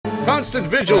constant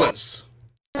vigilance.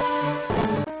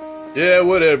 Yeah,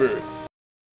 whatever.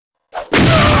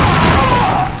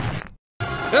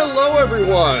 Hello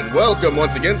everyone! Welcome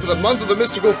once again to the Month of the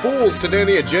Mystical Fools. Today on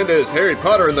the agenda is Harry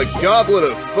Potter and the Goblet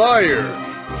of Fire.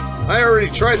 I already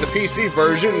tried the PC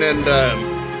version and,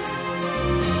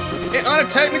 on a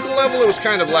technical level it was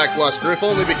kind of lackluster, if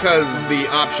only because the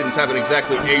options haven't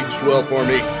exactly aged well for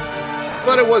me.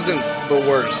 But it wasn't the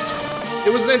worst.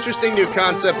 It was an interesting new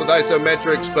concept with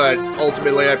isometrics, but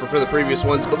ultimately I prefer the previous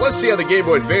ones. But let's see how the Game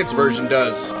Boy Advance version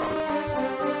does.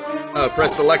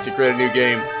 Press select to create a new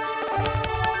game.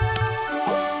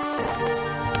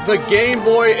 The Game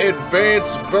Boy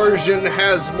Advance version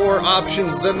has more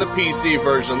options than the PC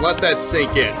version. Let that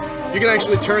sink in. You can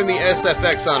actually turn the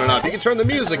SFX on and off. You can turn the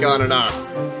music on and off.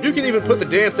 You can even put the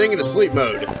damn thing into sleep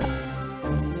mode.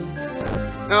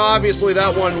 Now, obviously,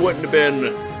 that one wouldn't have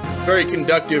been very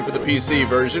conductive for the PC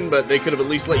version, but they could have at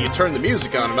least let you turn the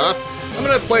music on and off. I'm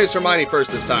gonna play as Hermione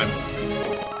first this time.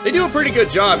 They do a pretty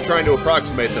good job trying to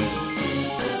approximate them.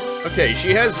 Okay, she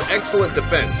has excellent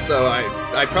defense, so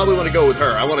I probably want to go with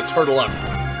her. I want to turtle up,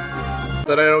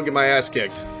 that I don't get my ass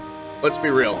kicked. Let's be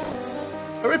real.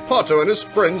 Harry Potter and his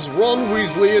friends Ron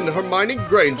Weasley and Hermione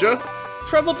Granger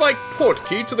travel by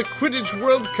portkey to the Quidditch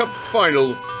World Cup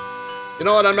final. You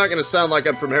know what, I'm not going to sound like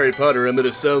I'm from Harry Potter, I'm going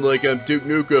to sound like I'm Duke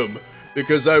Nukem,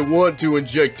 because I want to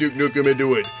inject Duke Nukem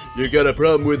into it. You got a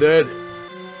problem with that?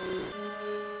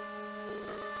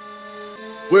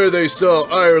 Where they saw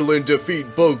Ireland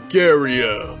defeat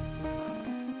Bulgaria.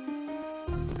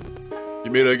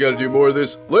 You mean I gotta do more of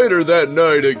this? Later that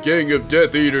night, a gang of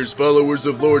Death Eaters, followers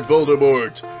of Lord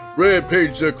Voldemort,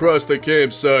 rampaged across the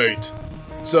campsite.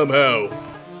 Somehow.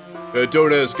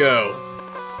 Don't ask how.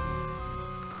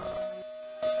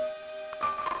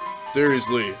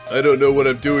 Seriously, I don't know what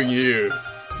I'm doing here.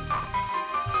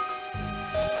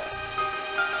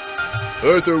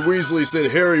 Arthur Weasley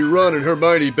sent Harry, Ron, and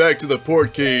Hermione back to the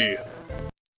portkey.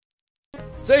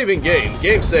 Saving game.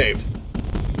 Game saved.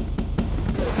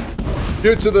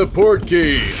 Get to the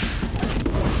portkey.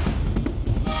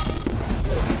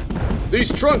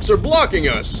 These trunks are blocking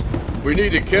us. We need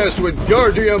to cast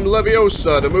Wingardium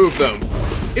Leviosa to move them.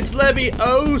 It's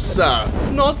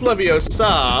Leviosa, not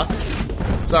Leviosa.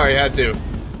 Sorry, I had to.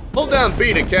 Hold down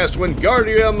B to cast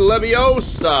Wingardium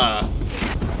Leviosa.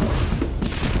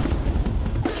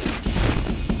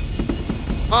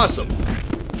 Awesome.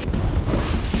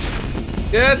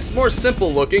 Yeah, it's more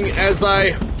simple looking, as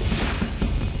I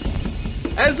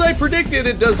predicted,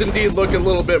 it does indeed look a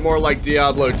little bit more like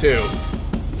Diablo 2.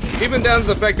 Even down to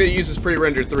the fact that it uses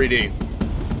pre-rendered 3D.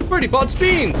 Birdie bought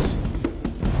beans!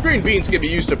 Green beans can be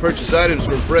used to purchase items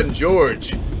from Fred and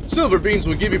George. Silver beans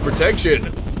will give you protection.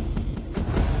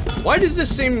 Why does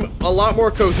this seem a lot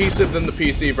more cohesive than the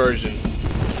PC version?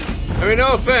 I mean,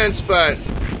 no offense, but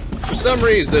for some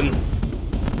reason,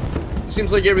 it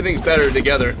seems like everything's better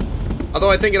together. Although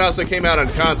I think it also came out on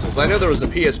consoles. I know there was a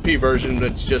PSP version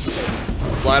that's just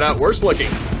flat out worse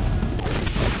looking.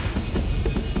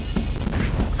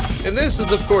 And this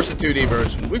is, of course, a 2D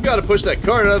version. We've got to push that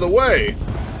card out of the way.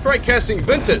 Try casting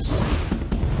Ventus.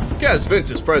 Cast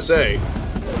Ventus, press A.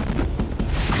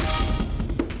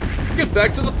 Get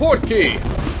back to the portkey.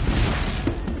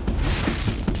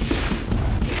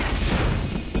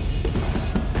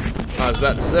 I was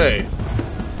about to say.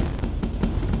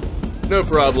 No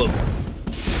problem.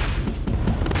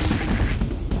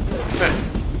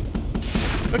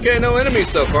 Okay, no enemies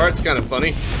so far. It's kind of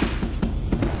funny.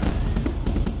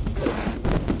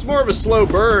 It's more of a slow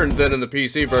burn than in the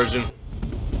PC version.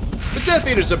 The Death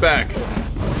Eaters are back.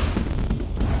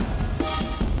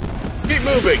 Keep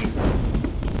moving.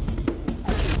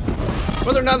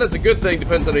 Whether or not that's a good thing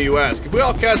depends on who you ask. If we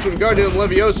all cast Wingardium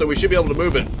Leviosa, we should be able to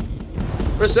move it.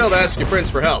 Press L to ask your friends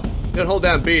for help. Then hold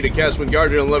down B to cast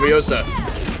Wingardium Leviosa.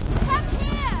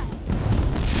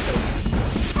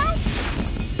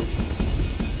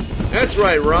 That's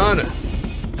right, Ron.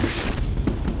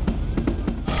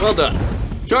 Well done.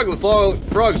 Chocolate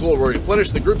frogs will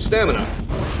replenish the group's stamina.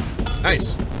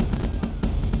 Nice.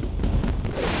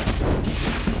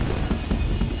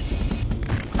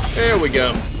 There we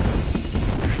go.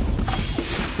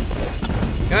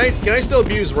 Can I still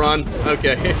abuse Ron?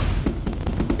 Okay.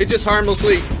 It just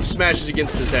harmlessly smashes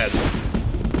against his head.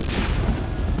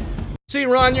 See,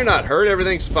 Ron, you're not hurt.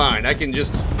 Everything's fine. I can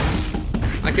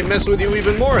mess with you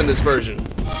even more in this version.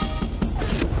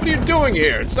 What are you doing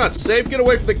here? It's not safe. Get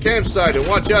away from the campsite and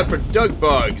watch out for dug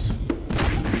bugs.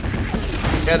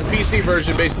 Yeah, the PC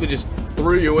version basically just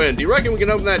threw you in. Do you reckon we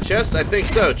can open that chest? I think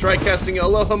so. Try casting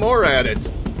Alohomora at it.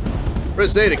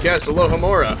 Press A to cast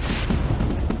Alohomora.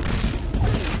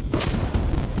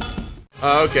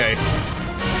 Okay.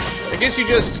 I guess you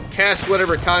just cast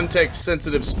whatever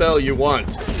context-sensitive spell you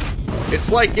want.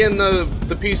 It's like in the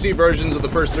PC versions of the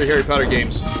first 3 Harry Potter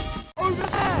games.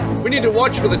 We need to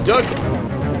watch for the Dug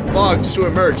Bugs to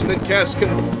emerge, and then cast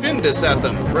Confundus at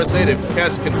them. Press A to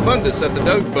cast Confundus at the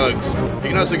Dug Bugs. You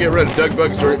can also get rid of Dug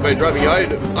Bugs by dropping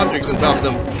objects on top of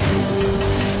them.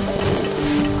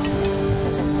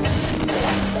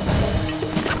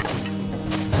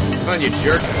 Come on, you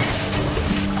jerk.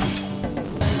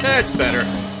 That's better.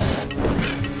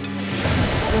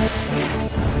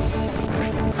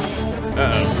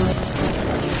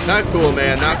 Uh-oh. Not cool,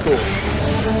 man. Not cool.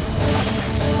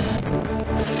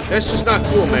 That's just not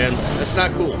cool, man. That's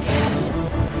not cool.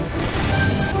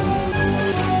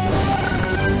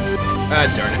 Ah,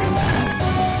 darn it.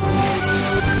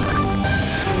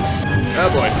 Oh,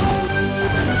 boy.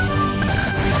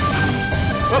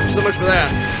 Oh, so much for that.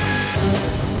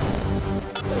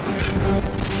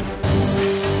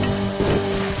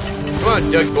 Come on,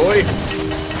 Doug boy.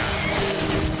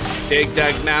 Dig,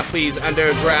 Doug, now please,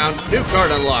 underground. New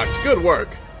card unlocked. Good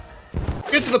work.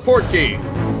 Get to the port key.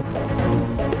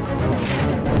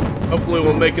 Hopefully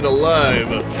we'll make it alive.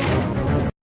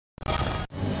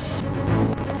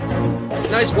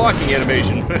 Nice walking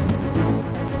animation.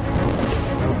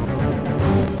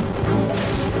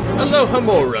 Hello,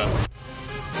 Hamora.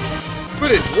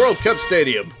 Quidditch World Cup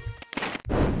Stadium.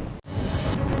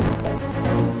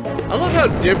 I love how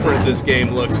different this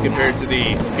game looks compared to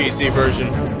the PC version.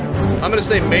 I'm gonna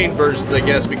say main versions, I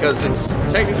guess, because it's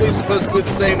technically supposedly the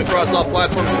same across all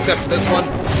platforms except for this one.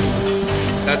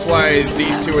 That's why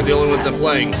these two are the only ones I'm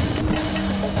playing.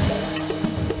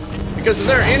 Because if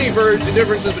there are any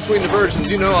differences between the versions,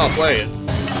 you know I'll play it.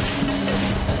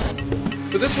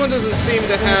 But this one doesn't seem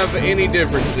to have any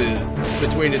differences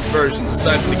between its versions,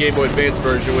 aside from the Game Boy Advance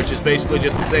version, which is basically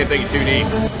just the same thing in 2D.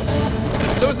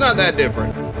 So it's not that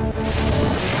different.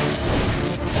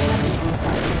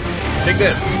 Take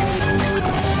this.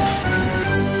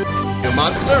 You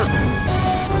monster?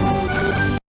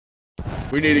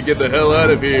 We need to get the hell out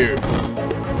of here.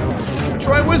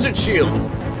 Try Wizard Shield.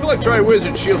 Collect Try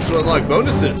Wizard Shields to unlock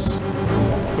bonuses.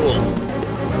 Cool.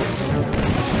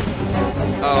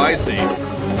 Oh, I see.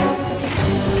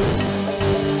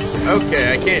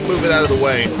 Okay, I can't move it out of the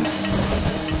way.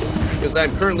 Because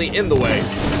I'm currently in the way.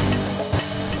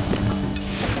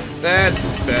 That's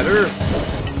better.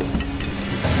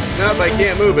 Nope, I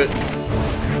can't move it.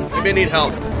 Maybe I need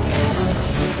help.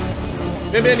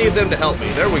 Maybe I need them to help me.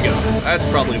 There we go. That's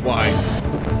probably why.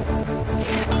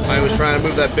 I was trying to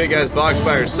move that big-ass box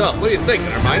by herself. What are you thinking,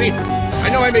 Hermione? I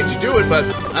know I made you do it, but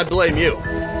I blame you.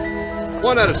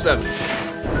 1 out of 7.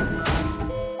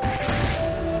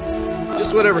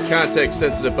 Just whatever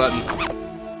context-sensitive button.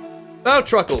 Oh,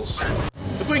 Truckles.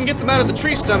 If we can get them out of the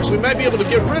tree stumps, we might be able to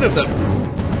get rid of them.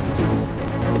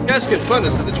 Cast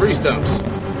Confundus at the tree stumps.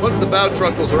 Once the bow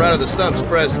truckles are out of the stumps,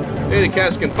 press A to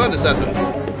cast Confundus at them.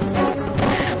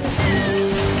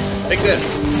 Take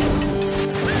this.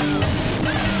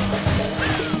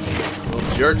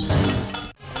 Little jerks.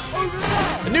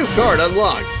 A new card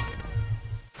unlocked.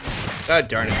 God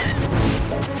darn it.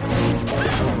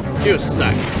 You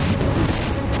suck.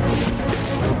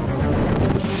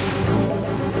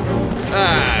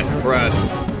 Ah, crud.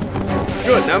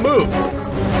 Good, now move.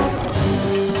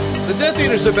 The Death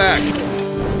Eaters are back.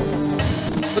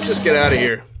 Let's just get out of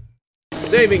here.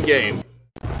 Saving game.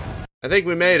 I think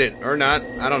we made it, or not.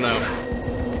 I don't know.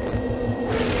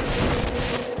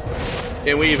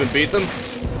 Can we even beat them?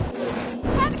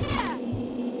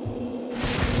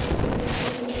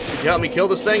 Could you help me kill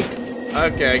this thing?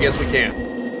 Okay, I guess we can't.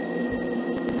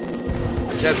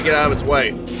 Just have to get out of its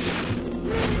way.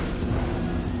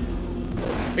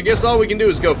 I guess all we can do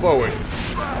is go forward.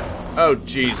 Oh,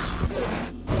 jeez.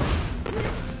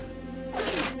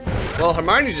 Well,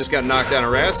 Hermione just got knocked down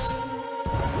her ass.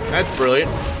 That's brilliant.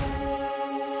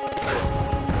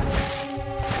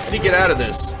 How do you get out of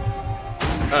this?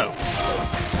 Oh.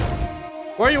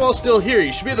 Why are you all still here?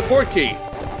 You should be at the port key.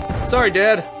 Sorry,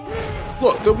 Dad.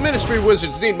 Look, the Ministry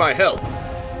wizards need my help.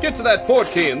 Get to that port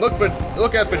key and look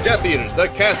out for Death Eaters. They're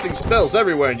casting spells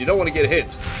everywhere and you don't want to get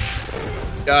hit.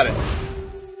 Got it.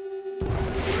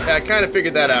 Yeah, I kind of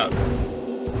figured that out.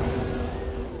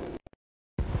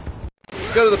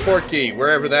 Let's go to the port key,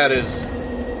 wherever that is.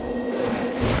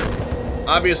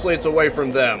 Obviously, it's away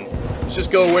from them. Let's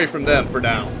just go away from them for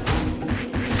now.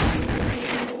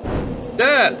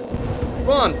 Dad!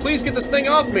 Ron, please get this thing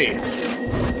off me!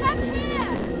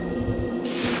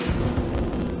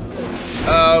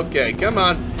 Okay, come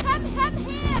on.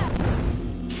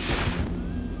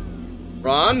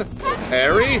 Ron?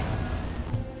 Harry?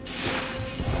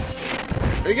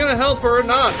 Are you gonna help her or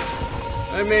not?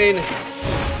 I mean,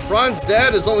 Ron's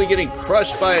dad is only getting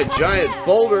crushed by a giant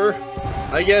boulder.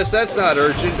 I guess that's not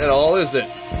urgent at all, is it?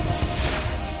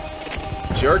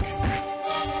 Jerk.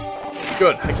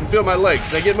 Good, I can feel my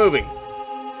legs. Now get moving.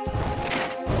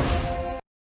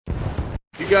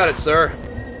 You got it, sir.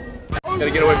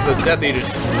 Gotta get away from those Death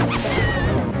Eaters.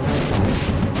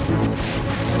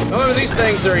 However, these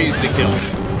things are easy to kill.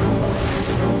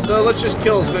 So let's just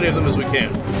kill as many of them as we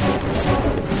can.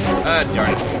 Ah,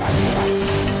 darn it.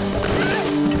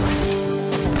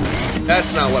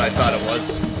 That's not what I thought it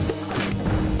was.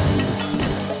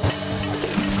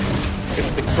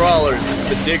 It's the crawlers, it's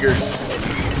the diggers.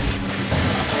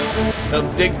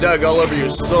 They'll dig dug all over your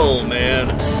soul, man.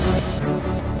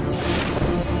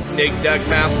 Dig dug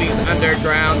mount, please,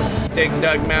 underground. Dig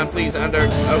dug mount, please, under...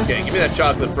 Okay, give me that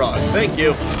chocolate frog. Thank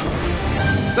you.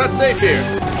 It's not safe here.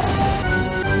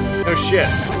 No shit.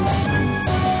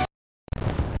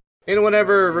 Anyone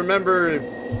ever remember...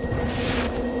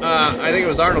 I think it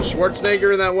was Arnold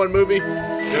Schwarzenegger in that one movie?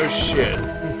 No shit.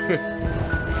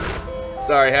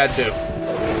 Sorry, had to.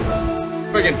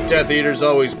 Freaking Death Eaters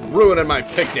always ruining my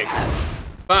picnic.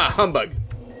 Ah, humbug.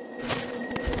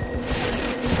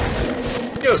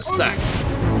 You sack.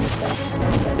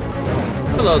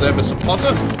 Hello there, Mr.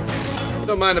 Potter.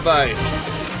 Don't mind if I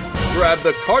grab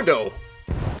the cardo.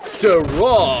 The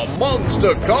raw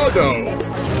monster cardo.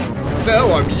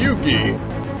 Now I'm Yugi.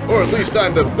 Or at least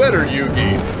I'm the better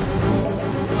Yugi.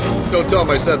 Don't tell him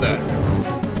I said that.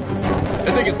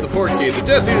 I think it's the port key. The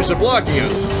Death Eaters are blocking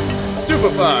us.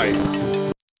 Stupefy.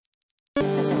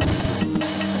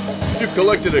 You've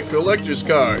collected a collector's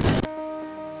card.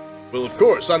 Well, of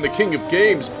course, I'm the king of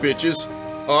games, bitches.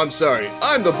 Oh, I'm sorry.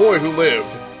 I'm the boy who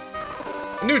lived.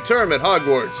 A new term at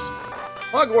Hogwarts.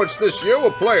 Hogwarts this year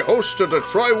will play host to the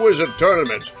Tri-Wizard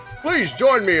Tournament. Please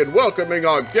join me in welcoming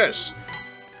our guests.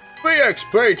 VX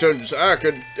Patrons,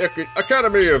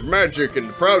 Academy of Magic,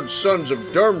 and proud sons of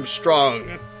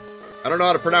Durmstrang. I don't know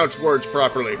how to pronounce words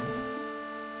properly.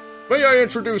 May I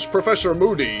introduce Professor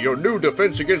Moody, your new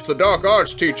Defense Against the Dark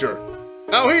Arts teacher.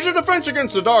 Now, he's a Defense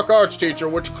Against the Dark Arts teacher,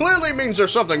 which clearly means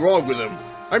there's something wrong with him.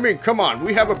 I mean, come on,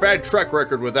 we have a bad track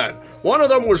record with that. One of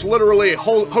them was literally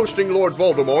hosting Lord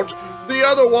Voldemort, the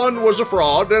other one was a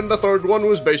fraud, and the third one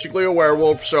was basically a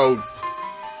werewolf, so...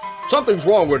 something's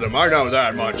wrong with him, I know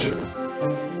that much.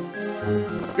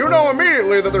 You know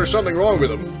immediately that there's something wrong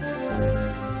with him.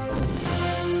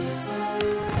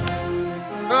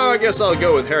 Oh, I guess I'll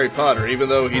go with Harry Potter, even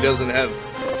though he doesn't have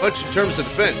much in terms of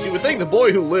defense. You would think the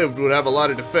boy who lived would have a lot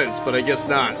of defense, but I guess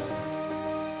not.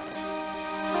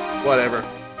 Whatever.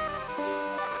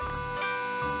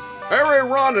 Harry,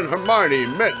 Ron, and Hermione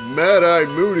met Mad-Eye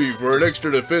Moody for an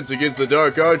extra defense against the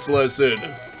dark arts lesson.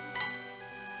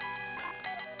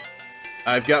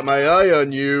 I've got my eye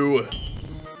on you.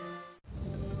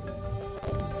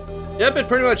 Yep, it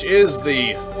pretty much is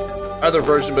the other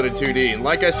version, but in 2D. And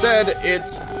like I said,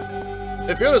 it's...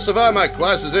 if you're to survive my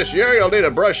classes this year, you'll need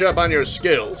to brush up on your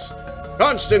skills.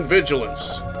 Constant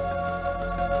vigilance.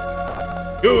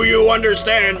 Do you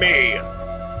understand me?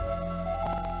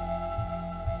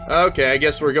 Okay, I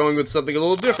guess we're going with something a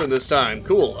little different this time.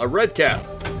 Cool, a red cap.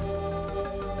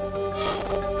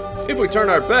 If we turn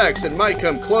our backs, it might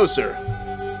come closer.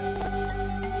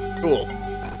 Cool.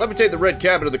 Levitate the red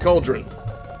cap into the cauldron.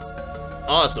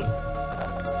 Awesome.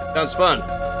 Sounds fun.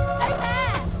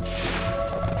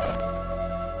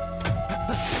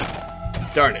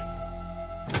 Darn it.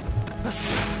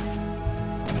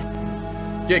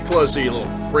 Get closer, you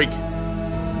little freak.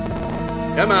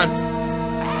 Come on.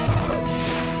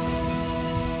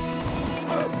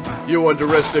 You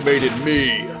underestimated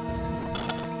me.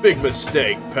 Big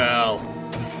mistake, pal.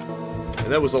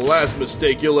 And that was the last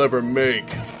mistake you'll ever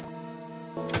make.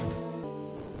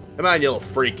 Come on, you little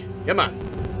freak. Come on.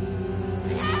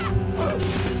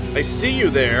 I see you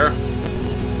there.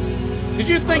 Did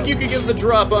you think you could get the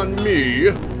drop on me,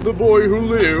 the boy who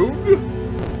lived?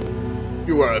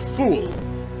 You are a fool.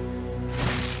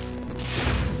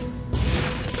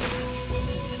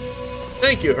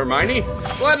 Thank you, Hermione.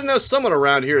 Glad to know someone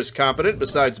around here is competent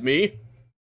besides me.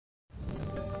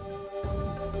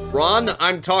 Ron,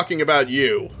 I'm talking about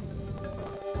you.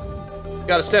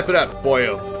 Gotta step it up,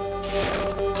 boyo.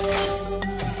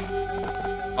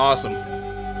 Awesome.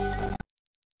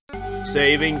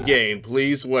 Saving game,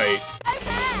 please wait.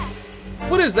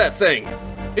 What is that thing?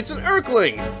 It's an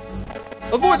Urkling!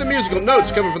 Avoid the musical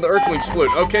notes coming from the Urkling's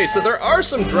flute. Okay, so there are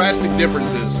some drastic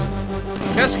differences.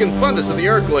 Heskin Fundus of the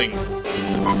Urkling.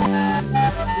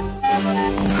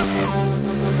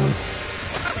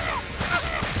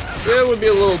 It would be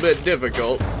a little bit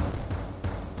difficult.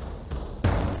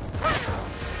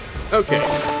 Okay.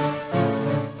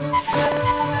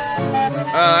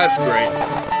 That's great.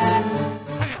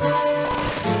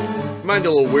 Mind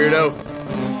a little weirdo.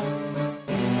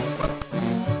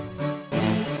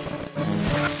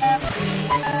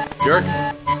 Jerk.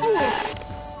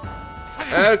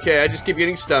 Okay, I just keep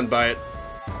getting stunned by it.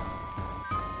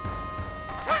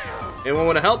 Anyone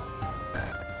want to help?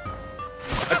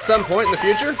 At some point in the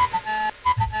future?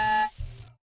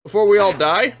 Before we all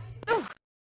die?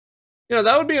 You know,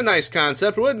 that would be a nice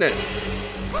concept, wouldn't it?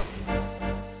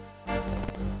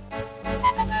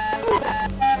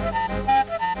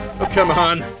 Oh, come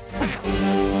on.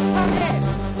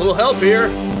 Little help here.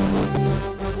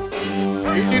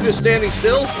 Are you two just standing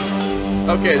still?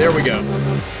 Okay, there we go.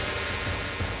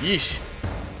 Yeesh.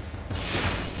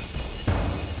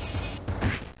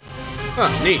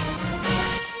 Huh, neat.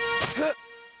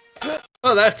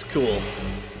 Oh, that's cool.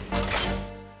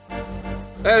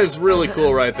 That is really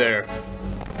cool right there.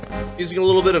 Using a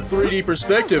little bit of 3D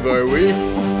perspective, are we?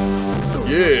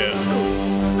 Yeah.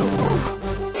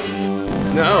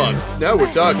 Now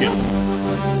we're talking.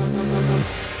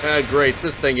 Ah, great, it's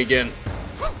this thing again.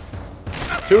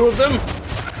 Two of them?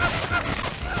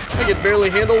 I can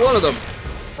barely handle one of them.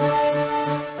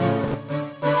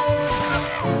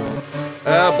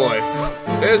 Oh boy,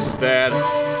 this is bad.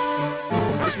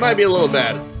 This might be a little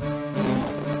bad.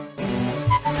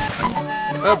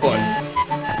 Oh boy.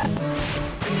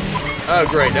 Oh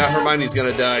great, now Hermione's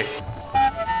gonna die.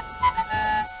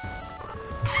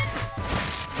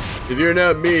 If you're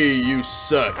not me, you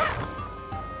suck.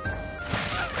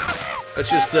 That's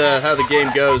just how the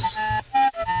game goes.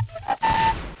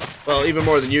 Well, even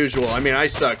more than usual. I mean, I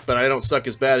suck, but I don't suck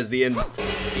as bad as the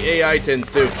AI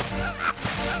tends to.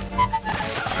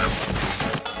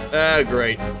 Ah,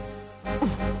 great.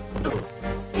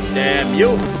 Damn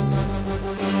you.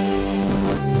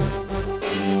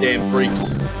 Damn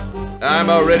freaks. I'm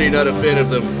already not a fan of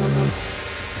them.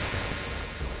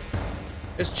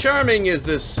 As charming as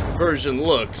this version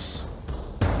looks,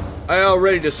 I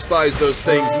already despise those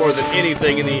things more than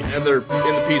anything in the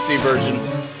PC version.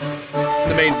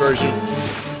 The main version.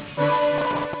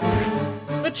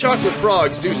 The chocolate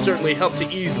frogs do certainly help to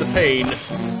ease the pain.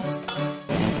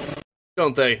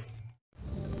 Don't they?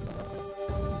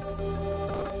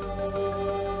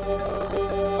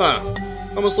 Huh.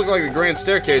 Almost looked like the grand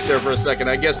staircase there for a second.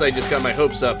 I guess I just got my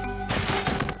hopes up.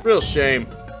 Real shame.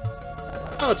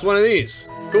 Oh, it's one of these.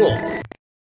 Cool.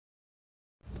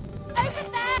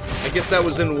 I guess that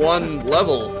was in one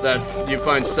level that you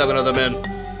find 7 of them in.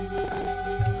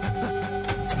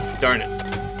 Darn it.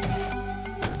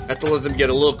 I have to let them get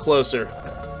a little closer.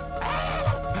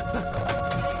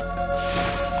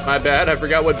 My bad, I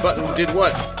forgot what button did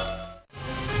what.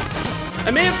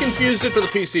 I may have confused it for the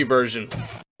PC version.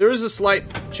 There is a slight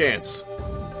chance.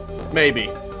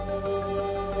 Maybe.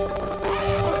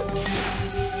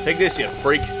 Take this, you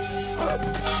freak.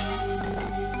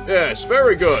 Yes,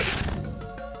 very good.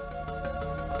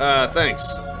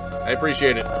 Thanks. I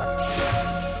appreciate it.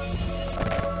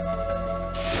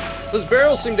 Those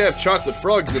barrels seem to have chocolate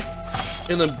frogs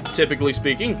in them, typically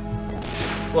speaking.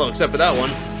 Well, except for that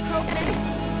one.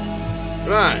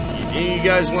 Come on, you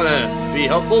guys want to be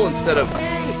helpful instead of...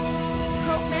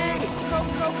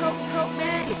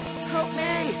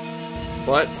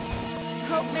 What?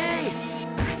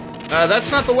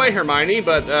 That's not the way, Hermione,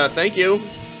 but, thank you.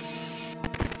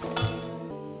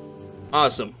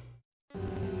 Awesome.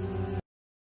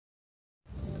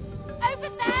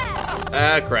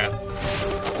 Ah, crap.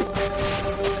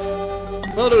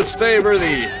 Well, to its favor,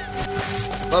 the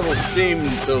levels seem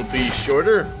to be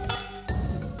shorter.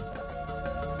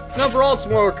 And overall, it's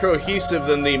more cohesive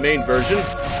than the main version.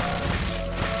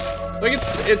 Like,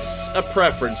 it's a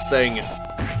preference thing.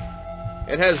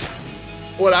 It has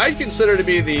what I'd consider to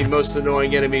be the most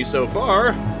annoying enemy so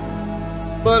far,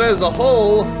 but as a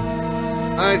whole,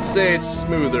 I'd say it's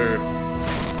smoother.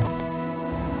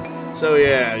 So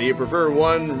yeah, do you prefer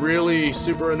one really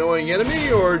super annoying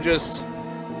enemy, or just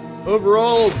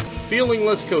overall feeling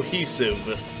less cohesive?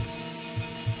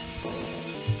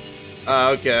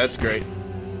 Okay, that's great.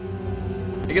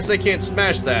 I guess I can't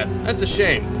smash that. That's a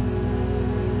shame.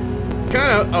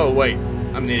 Kinda... Oh, wait.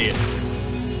 I'm an idiot.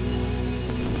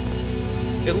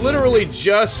 It literally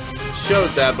just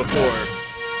showed that before.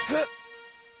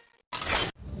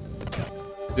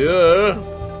 Duh.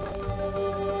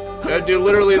 Gotta do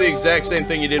literally the exact same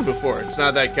thing you did before. It's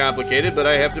not that complicated, but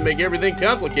I have to make everything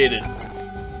complicated.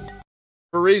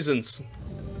 For reasons.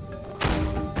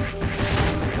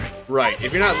 Right.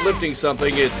 If you're not lifting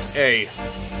something, it's A.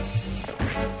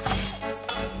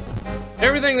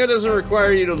 Everything that doesn't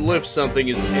require you to lift something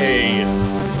is A.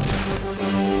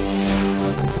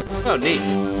 Oh, neat.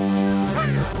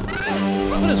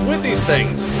 What is with these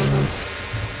things?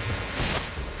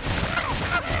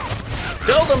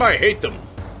 Tell them I hate them.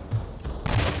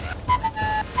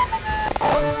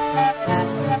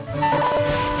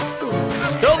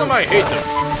 Tell them I hate them.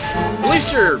 At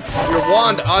least your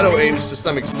wand auto-aims to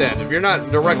some extent. If you're not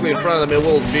directly in front of them, it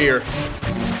will veer.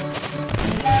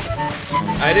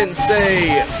 I didn't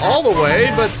say all the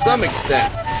way, but some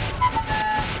extent.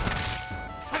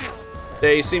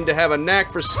 They seem to have a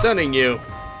knack for stunning you.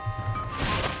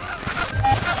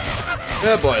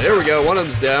 Oh boy, there we go. One of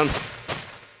them's down.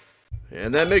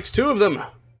 And that makes two of them.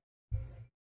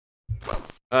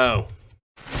 Oh.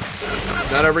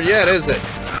 Not over yet, is it?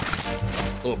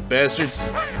 Little bastards. See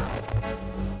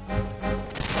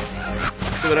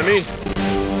what I mean?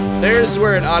 There's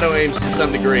where it auto-aims to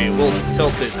some degree. We'll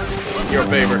tilt it in your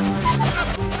favor.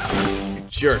 You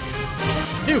jerk.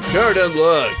 New card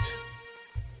unlocked.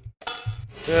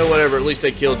 Whatever, at least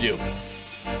I killed you.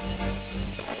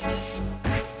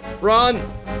 Ron,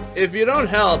 if you don't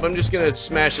help, I'm just gonna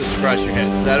smash this across your head.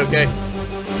 Is that okay?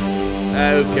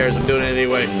 Who cares? I'm doing it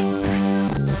anyway.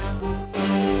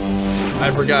 I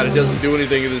forgot it doesn't do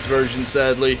anything in this version,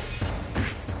 sadly.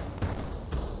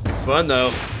 Be fun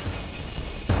though.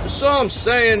 That's all I'm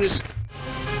saying. Just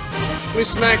let me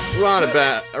smack Ron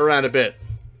around a bit,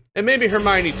 and maybe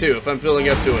Hermione too, if I'm feeling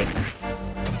up to it.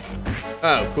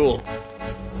 Oh, cool.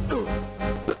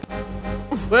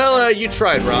 Well, you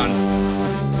tried, Ron.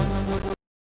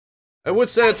 I would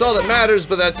say it's all that matters,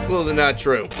 but that's clearly not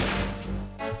true.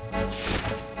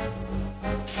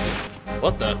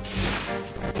 What the?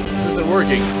 This isn't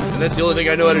working, and that's the only thing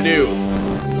I know how to do.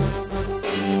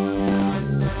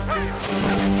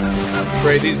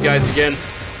 Great, these guys again.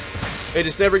 They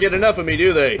just never get enough of me,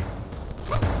 do they?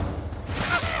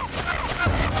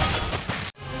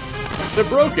 They're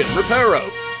broken.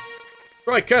 Reparo.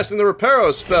 Try casting the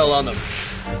Reparo spell on them.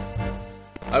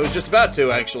 I was just about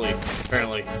to, actually,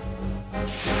 apparently.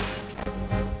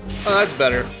 Oh, that's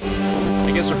better.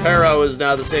 I guess Reparo is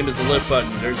now the same as the lift button.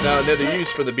 There's now another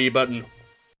use for the B button.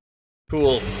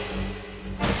 Cool.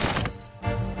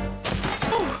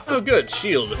 Oh, good.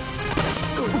 Shield.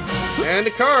 And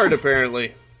a card,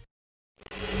 apparently.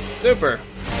 Super.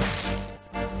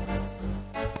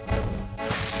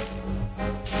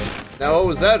 Now, what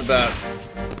was that about?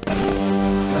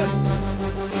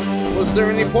 Was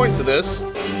there any point to this?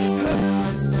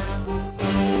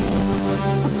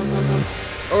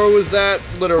 Or was that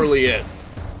literally it?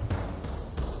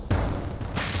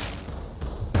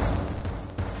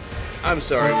 I'm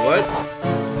sorry, what?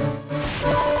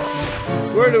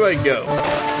 Where do I go?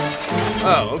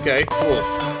 Oh, okay, cool.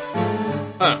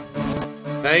 Huh.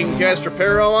 Now you can cast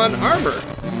Reparo on armor.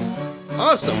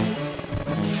 Awesome.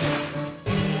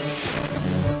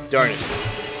 Darn it.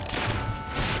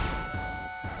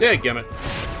 Dadgummit.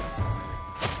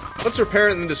 Let's repair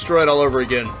it and destroy it all over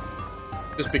again.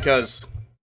 Just because.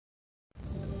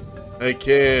 I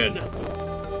can.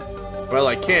 Well,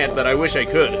 I can't, but I wish I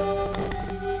could.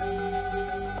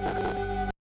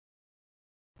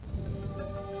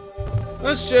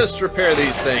 Let's just repair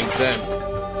these things then.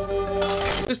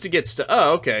 Just to get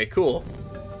oh, okay, cool.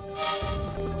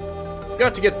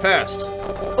 Got to get past.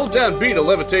 Hold down B to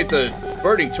levitate the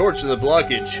burning torch in the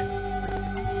blockage.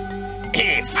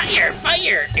 Fire!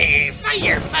 Fire!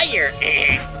 Fire! Fire!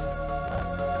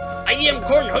 I am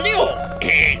Cornholio!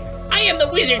 I am the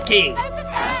Wizard King!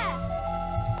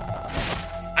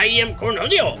 I am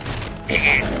Cornholio!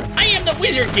 I am the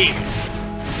Wizard King!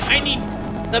 I need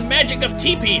the magic of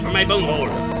TP for my bunghole!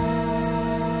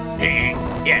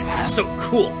 Yeah, so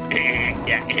cool!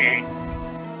 Yeah.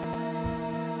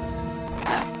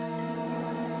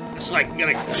 It's like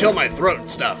gonna kill my throat and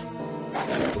stuff.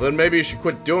 Well, then maybe you should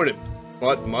quit doing it,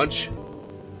 butt munch.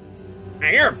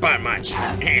 You're a butt munch.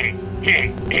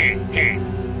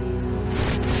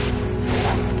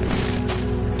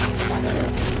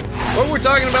 What were we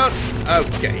talking about?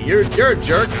 Okay, you're a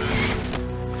jerk.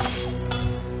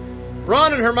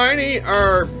 Ron and Hermione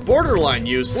are borderline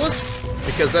useless,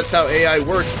 because that's how AI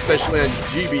works, especially on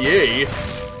GBA.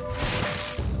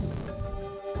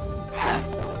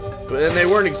 But then they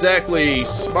weren't exactly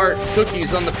smart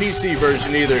cookies on the PC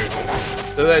version either.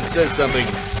 So that says something.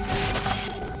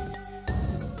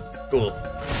 Cool.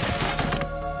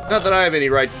 Not that I have any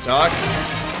right to talk.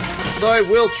 Though I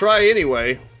will try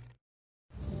anyway.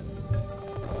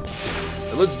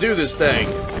 But let's do this thing.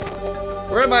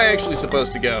 Where am I actually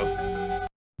supposed to go?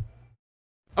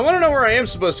 I want to know where I am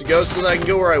supposed to go so that I can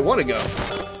go where I want to go.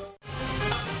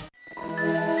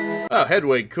 Oh,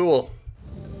 headway, cool.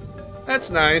 That's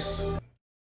nice.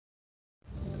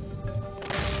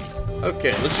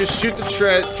 Okay, let's just shoot the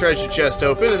treasure chest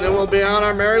open, and then we'll be on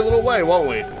our merry little way, won't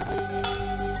we?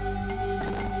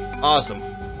 Awesome.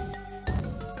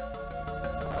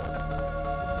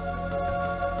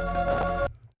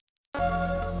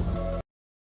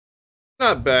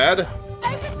 Not bad.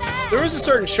 There is a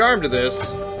certain charm to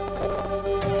this.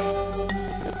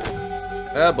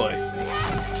 Oh boy.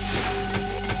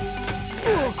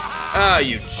 Ah,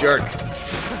 you jerk.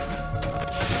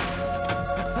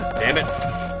 Damn it.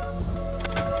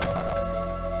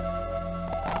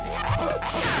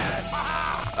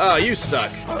 Oh, you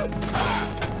suck.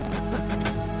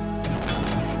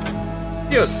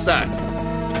 You suck.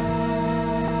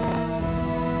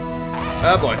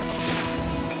 Oh boy.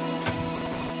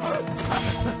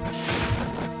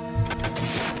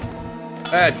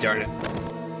 Ah, darn it.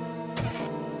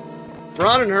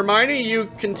 Ron and Hermione,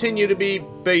 you continue to be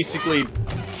basically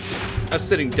a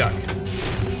sitting duck.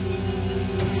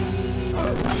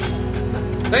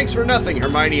 Thanks for nothing,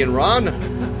 Hermione and Ron.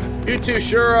 You two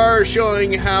sure are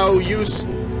showing how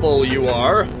useful you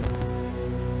are.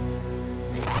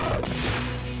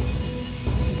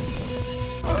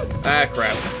 Ah,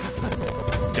 crap.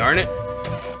 Darn it.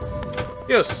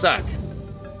 You suck.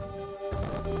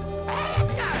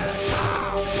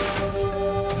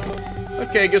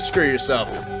 Okay, go screw yourself.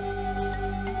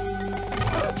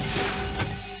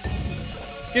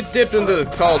 Get dipped into the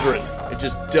cauldron and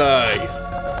just die.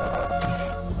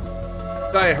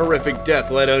 Die a horrific death,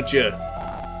 why don't you?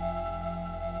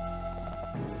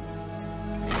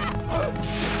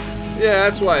 Yeah,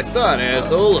 that's what I thought,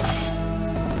 asshole.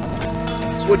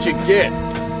 That's what you get.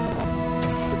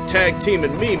 For tag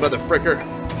teaming me, motherfricker.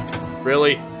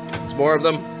 Really? There's more of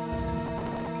them?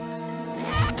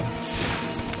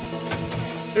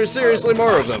 There's seriously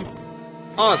more of them.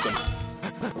 Awesome.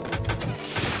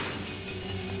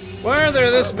 Why are there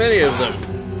this many of them?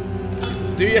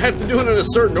 Do you have to do it in a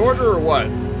certain order or what?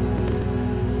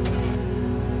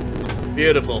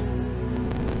 Beautiful.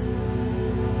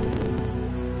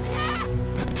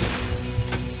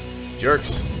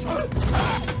 Jerks.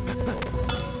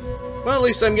 Well, at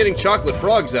least I'm getting chocolate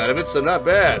frogs out of it, so not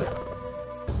bad.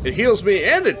 It heals me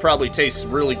and it probably tastes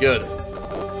really good.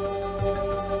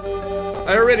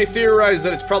 I already theorized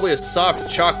that it's probably a soft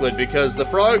chocolate because the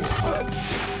frogs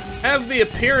have the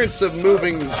appearance of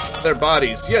moving their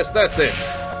bodies. Yes, that's it.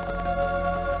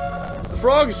 The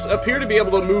frogs appear to be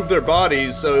able to move their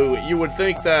bodies, so you would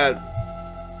think that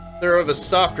they're of a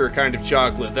softer kind of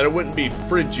chocolate, that it wouldn't be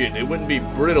frigid, it wouldn't be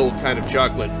brittle kind of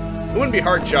chocolate. It wouldn't be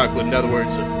hard chocolate, in other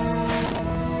words. It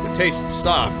would taste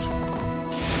soft.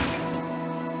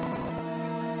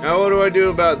 Now what do I do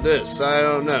about this? I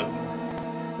don't know.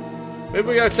 Maybe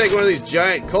we gotta take one of these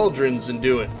giant cauldrons and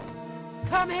do it.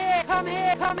 Come here, come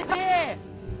here, come here!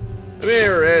 Come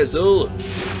here, asshole.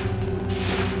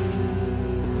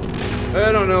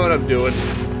 I don't know what I'm doing.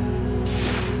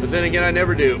 But then again, I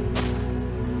never do.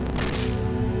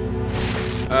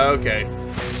 Okay.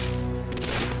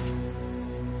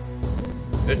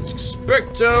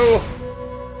 Expecto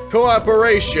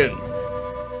cooperation.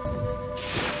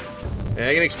 Yeah,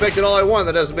 I can expect it all I want,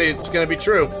 that doesn't mean it's gonna be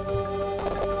true.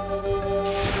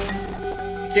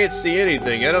 Can't see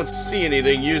anything. I don't see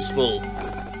anything useful.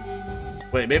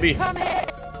 Wait, maybe.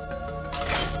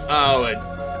 Oh,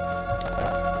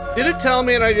 did it tell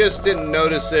me and I just didn't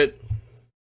notice it?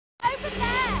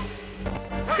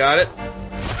 Got it.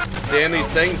 Damn these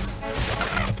things.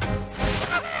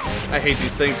 I hate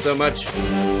these things so much.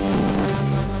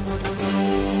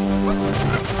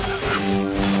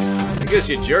 I guess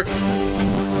you jerk.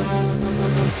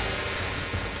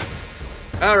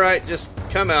 Alright, just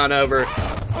come on over.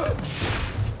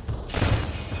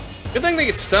 Good thing they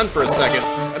get stunned for a second.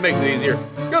 That makes it easier.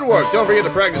 Good work. Don't forget to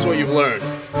practice what you've learned.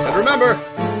 And remember,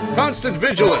 constant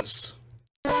vigilance.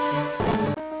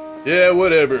 Yeah,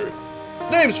 whatever.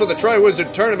 Names for the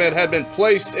Triwizard Tournament had been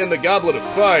placed in the Goblet of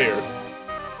Fire.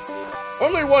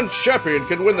 Only one champion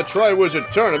can win the Triwizard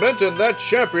Tournament, and that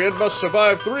champion must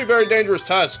survive 3 very dangerous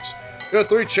tasks. Your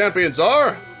 3 champions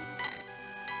are...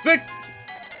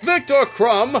 Victor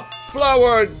Crumb,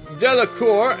 Flower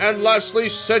Delacour, and lastly,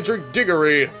 Cedric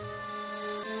Diggory.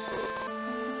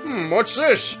 What's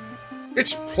this?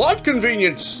 It's plot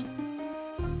convenience.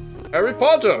 Harry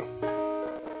Potter.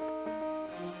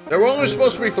 There were only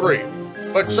supposed to be 3,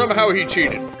 but somehow he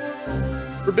cheated.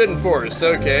 Forbidden Forest.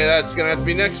 Okay, that's gonna have to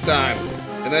be next time.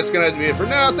 And that's gonna have to be it for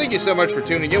now. Thank you so much for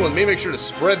tuning in with me. Make sure to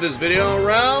spread this video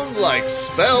around like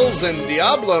spells and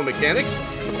Diablo mechanics.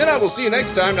 And I will see you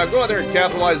next time. Now go out there and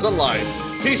capitalize on life.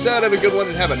 Peace out, have a good one,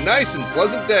 and have a nice and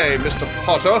pleasant day, Mr.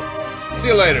 Potter. See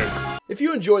you later. If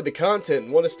you enjoyed the content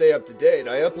and want to stay up to date,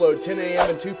 I upload 10 a.m.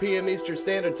 and 2 p.m. Eastern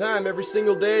Standard Time every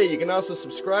single day. You can also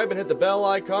subscribe and hit the bell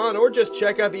icon, or just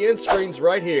check out the end screens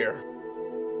right here.